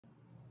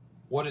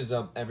What is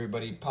up,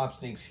 everybody?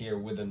 Popsnakes here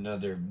with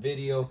another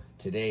video.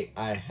 Today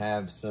I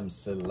have some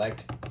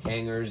select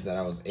hangers that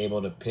I was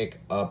able to pick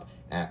up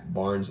at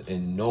Barnes &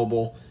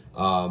 Noble.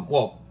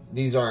 Well,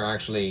 these are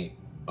actually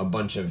a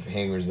bunch of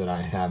hangers that I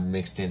have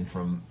mixed in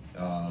from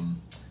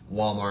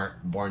Walmart,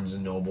 Barnes &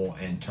 Noble,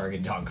 and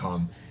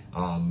Target.com.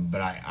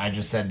 But I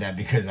just said that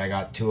because I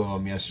got two of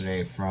them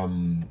yesterday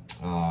from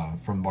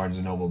Barnes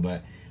 & Noble.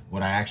 But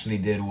what I actually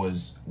did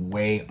was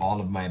weigh all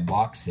of my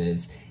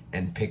boxes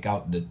and pick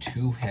out the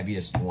two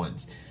heaviest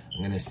ones.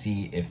 I'm gonna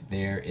see if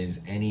there is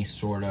any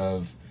sort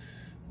of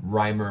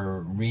rhyme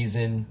or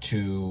reason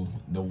to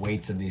the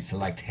weights of these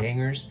select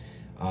hangers.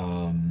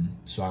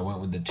 So I went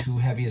with the two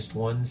heaviest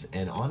ones,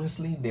 and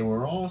honestly, they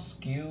were all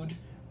skewed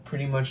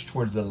pretty much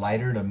towards the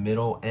lighter to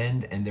middle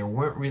end, and there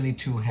weren't really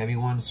two heavy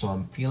ones, so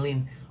I'm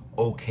feeling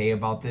okay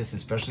about this.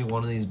 Especially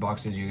one of these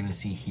boxes you're gonna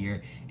see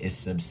here is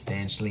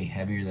substantially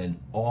heavier than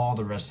all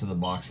the rest of the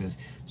boxes.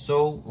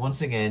 So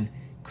once again,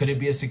 could it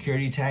be a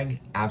security tag?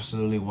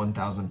 Absolutely,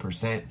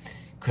 1000%.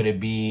 Could it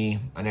be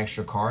an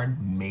extra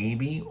card?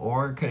 Maybe.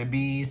 Or could it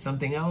be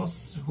something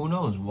else? Who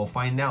knows? We'll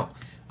find out.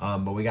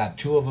 But we got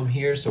two of them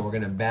here, so we're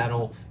gonna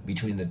battle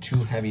between the two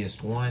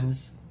heaviest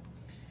ones.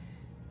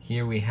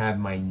 Here we have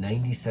my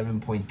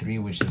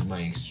 97.3, which is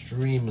my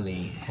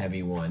extremely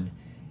heavy one.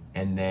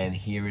 And then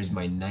here is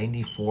my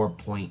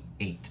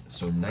 94.8.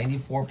 So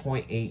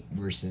 94.8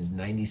 versus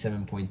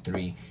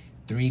 97.3.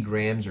 3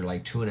 grams or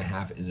like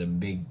 2.5 is a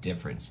big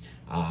difference,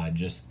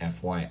 just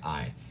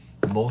FYI.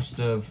 Most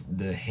of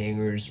the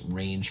hangers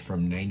range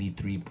from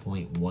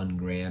 93.1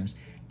 grams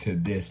to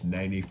this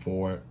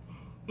 94,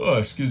 oh,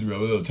 excuse me,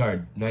 I'm a little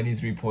tired,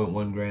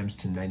 93.1 grams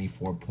to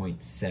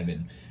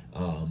 94.7,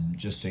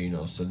 just so you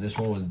know. So this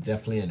one was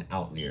definitely an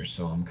outlier,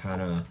 so I'm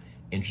kind of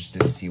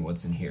interested to see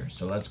what's in here.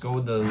 So let's go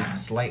with the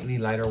slightly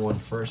lighter one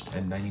first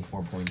at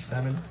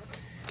 94.7.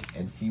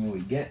 and see what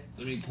we get.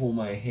 Let me pull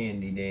my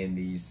handy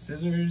dandy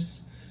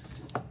scissors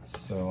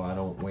so I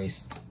don't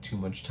waste too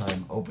much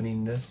time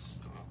opening this.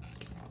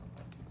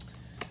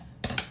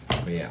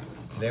 But yeah,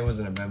 today was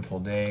an eventful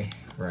day,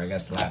 where I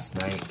guess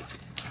last night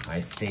I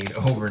stayed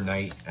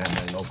overnight at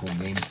my local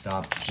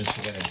GameStop just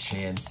to get a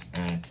chance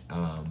at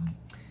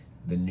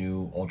the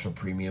new Ultra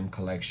Premium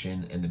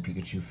collection and the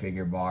Pikachu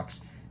figure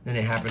box. Then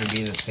it happened to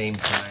be the same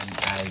time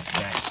as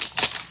that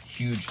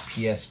huge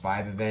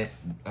PS5 event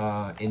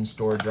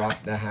in-store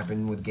drop that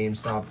happened with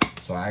GameStop.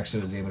 So I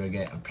actually was able to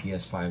get a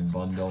PS5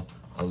 bundle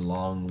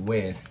along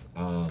with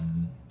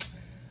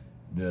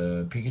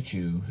the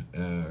Pikachu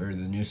or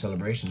the new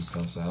celebration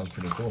stuff. So that was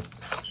pretty cool.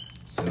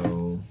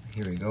 So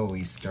here we go.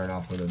 We start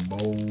off with a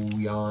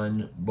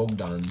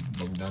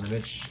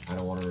Bogdanovich. I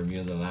don't want to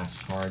reveal the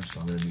last card,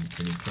 so I'm going to be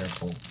pretty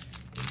careful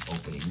in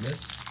opening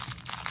this.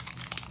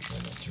 Try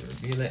not to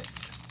reveal it.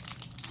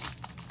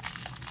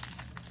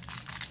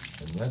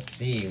 And let's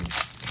see,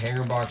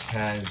 Hanger Box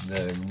has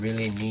the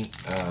really neat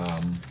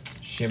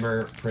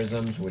shimmer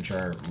prisms, which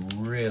are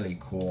really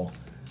cool.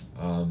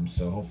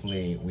 So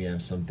hopefully we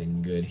have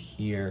something good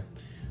here.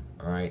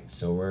 All right,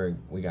 so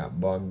we got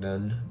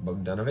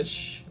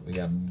Bogdanovich, we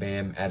got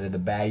Bam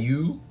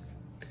Adebayo,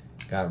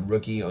 got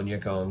rookie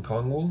Onyeka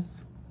Okongwu,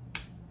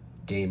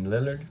 Dame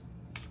Lillard,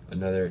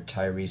 another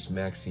Tyrese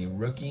Maxey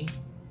rookie,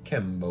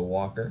 Kemba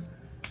Walker,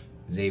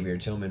 Xavier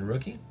Tillman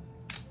rookie,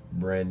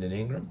 Brandon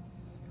Ingram.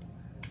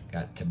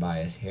 Got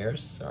Tobias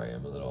Harris. Sorry,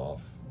 I'm a little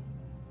off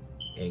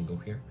angle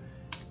here.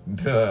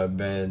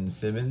 Ben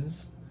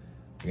Simmons.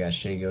 We got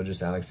Shai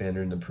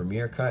Gilgeous-Alexander in the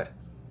Premier cut.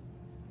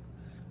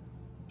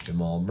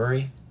 Jamal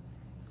Murray.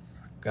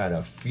 Got a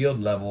a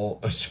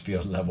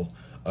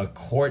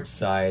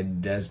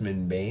courtside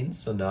Desmond Bane.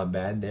 So not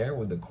bad there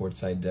with the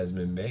courtside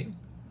Desmond Bane.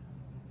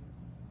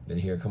 Then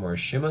here come our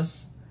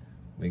Shimas.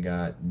 We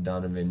got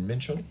Donovan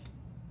Mitchell.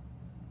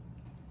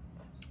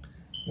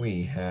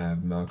 We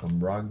have Malcolm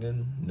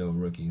Brogdon, no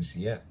rookies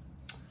yet.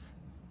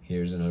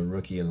 Here's a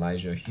rookie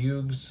Elijah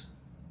Hughes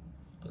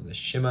on the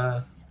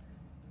Shima,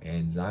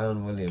 and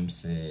Zion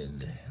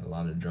Williamson. A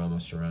lot of drama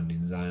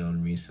surrounding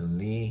Zion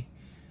recently.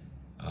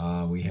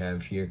 We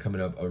have here coming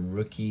up a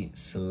rookie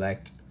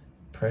select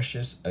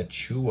Precious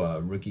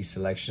Achiuwa rookie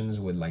selections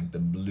with like the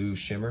blue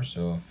shimmer,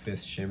 so a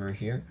 5th shimmer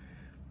here.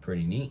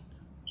 Pretty neat.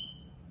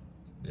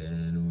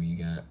 Then we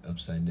got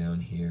upside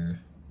down here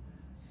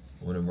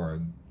one of our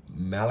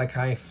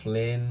Malachi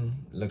Flynn,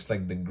 looks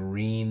like the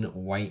green,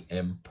 white,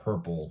 and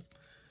purple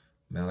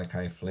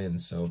Malachi Flynn.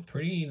 So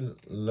pretty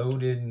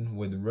loaded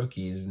with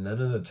rookies.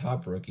 None of the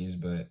top rookies,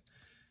 but,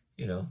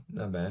 you know,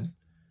 not bad.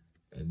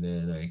 And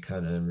then I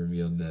kind of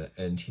revealed the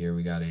end here.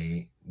 We got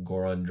a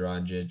Goran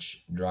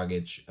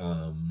Dragic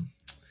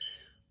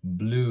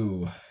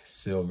blue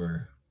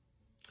silver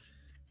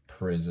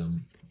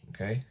prism.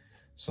 Okay,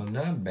 so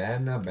not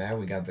bad, not bad.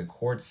 We got the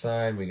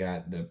courtside. We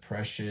got the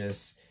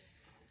Precious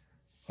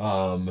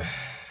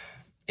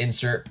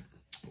insert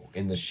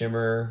in the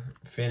shimmer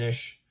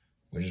finish,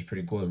 which is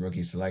pretty cool in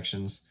rookie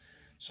selections.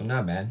 So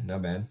not bad,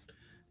 not bad.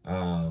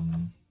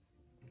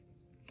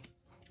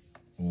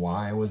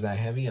 Why was that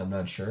heavy? I'm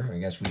not sure. I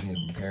guess we can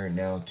compare it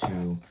now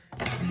to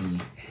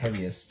the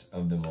heaviest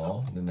of them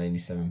all, the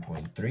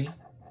 97.3.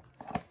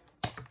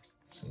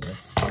 So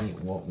let's see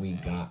what we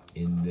got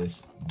in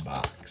this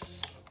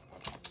box.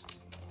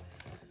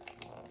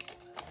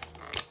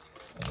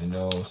 I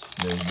know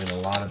there's been a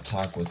lot of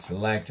talk with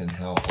Select and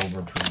how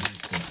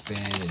overproduced it's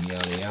been and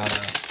yada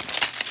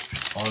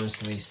yada.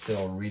 Honestly,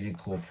 still a really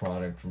cool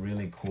product,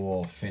 really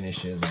cool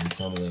finishes on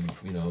some of the,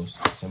 you know,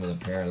 some of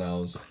the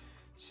parallels.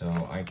 So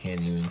I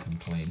can't even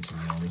complain, to be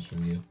honest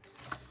with you.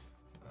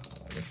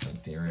 Looks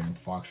like Darren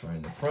Fox right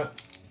in the front.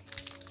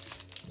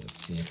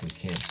 Let's see if we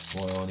can't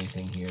spoil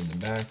anything here in the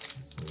back.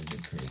 So we've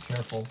been pretty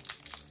careful.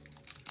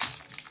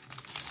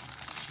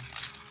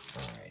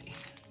 Alrighty.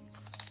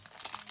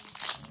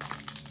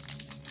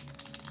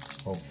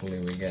 Hopefully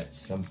we get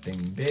something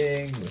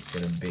big. Let's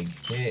get a big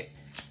hit.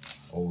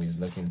 Always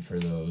looking for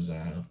those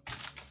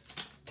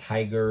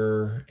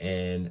tiger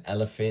and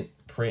elephant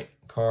print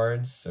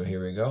cards. So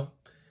here we go.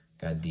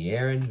 Got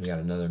De'Aaron. We got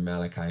another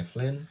Malachi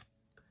Flynn.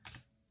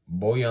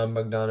 Bojan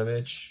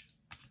Bogdanovic.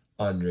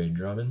 Andre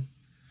Drummond.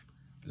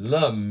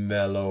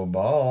 LaMelo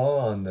Ball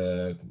on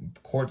the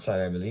court side,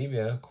 I believe.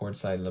 Yeah, court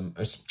side.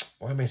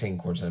 Why am I saying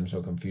court side? I'm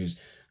so confused.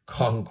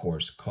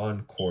 Concourse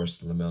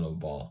LaMelo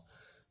Ball.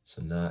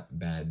 So not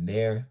bad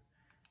there.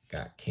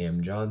 Got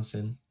Cam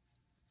Johnson.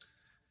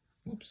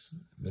 Oops,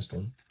 missed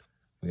one.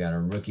 We got a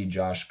rookie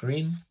Josh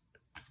Green.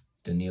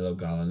 Danilo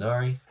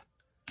Gallinari.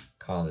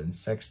 Colin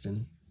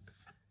Sexton.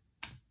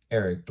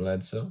 Eric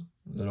Bledsoe.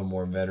 A little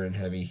more veteran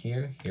heavy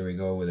here. Here we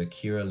go with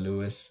Akira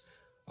Lewis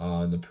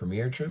on the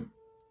Premier trim.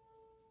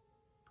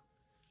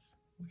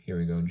 Here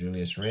we go,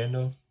 Julius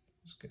Randle.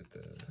 Let's get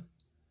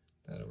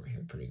that over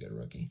here. Pretty good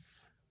rookie.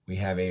 We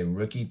have a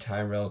rookie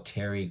Tyrell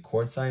Terry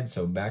courtside.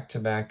 So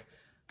back-to-back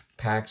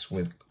packs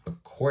with a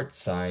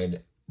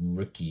courtside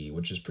rookie,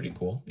 which is pretty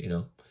cool, you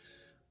know.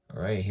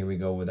 All right, here we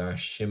go with our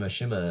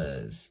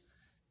Shimas.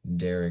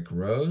 Derrick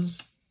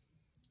Rose.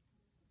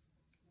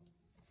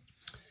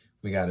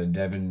 We got a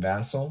Devin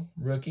Vassell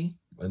rookie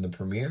in the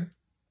Premier.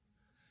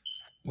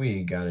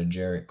 We got a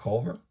Jarrett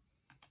Culver.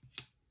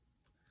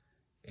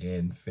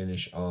 And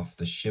finish off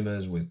the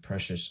Shimas with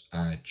Precious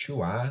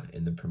Achiuwa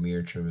in the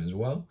Premier trim as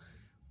well.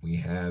 We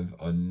have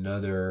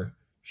another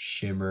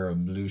shimmer, a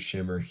blue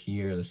shimmer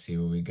here. Let's see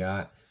what we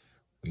got.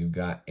 We've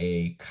got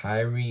a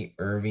Kyrie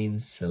Irving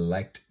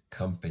Select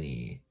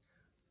Company.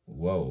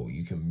 Whoa,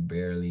 you can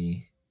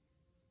barely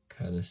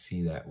kind of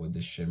see that with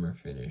the shimmer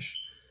finish.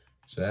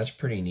 So that's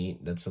pretty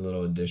neat. That's a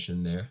little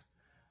addition there.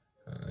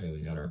 All right,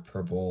 we got our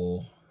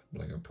purple,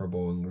 like a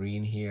purple and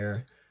green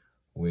here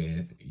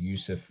with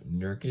Yusuf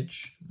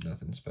Nurkic.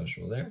 Nothing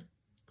special there.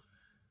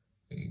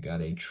 We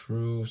got a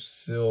true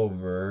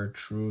silver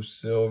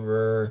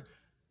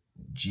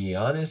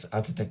Giannis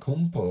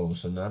Antetokounmpo.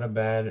 So not a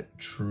bad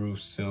true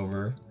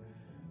silver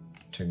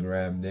to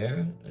grab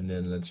there. And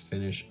then let's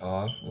finish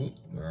off, I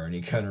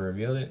already kind of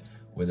revealed it,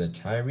 with a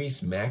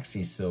Tyrese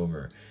Maxey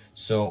silver.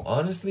 So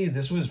honestly,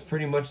 this was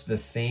pretty much the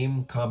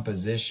same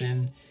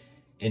composition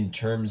in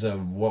terms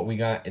of what we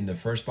got in the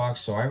first box.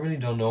 So I really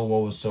don't know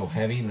what was so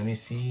heavy. Let me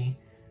see.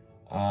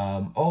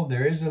 Oh,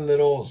 there is a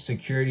little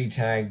security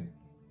tag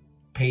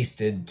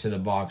pasted to the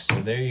box. So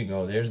there you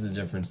go. There's the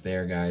difference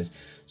there, guys.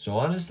 So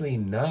honestly,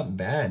 not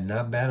bad.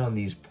 Not bad on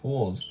these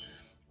pulls.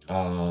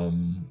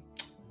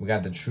 We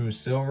got the true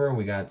silver.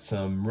 We got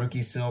some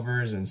rookie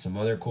silvers and some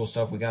other cool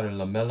stuff. We got a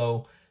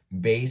LaMelo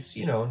base,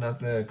 you know,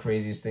 not the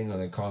craziest thing on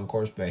the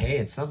concourse, but hey,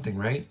 it's something,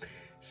 right?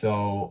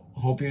 So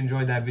hope you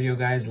enjoyed that video,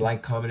 guys.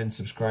 Like, comment, and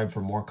subscribe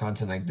for more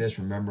content like this.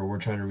 Remember, we're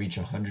trying to reach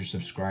 100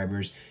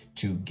 subscribers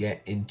to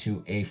get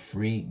into a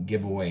free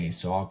giveaway.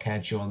 So I'll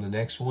catch you on the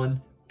next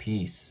one.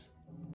 Peace.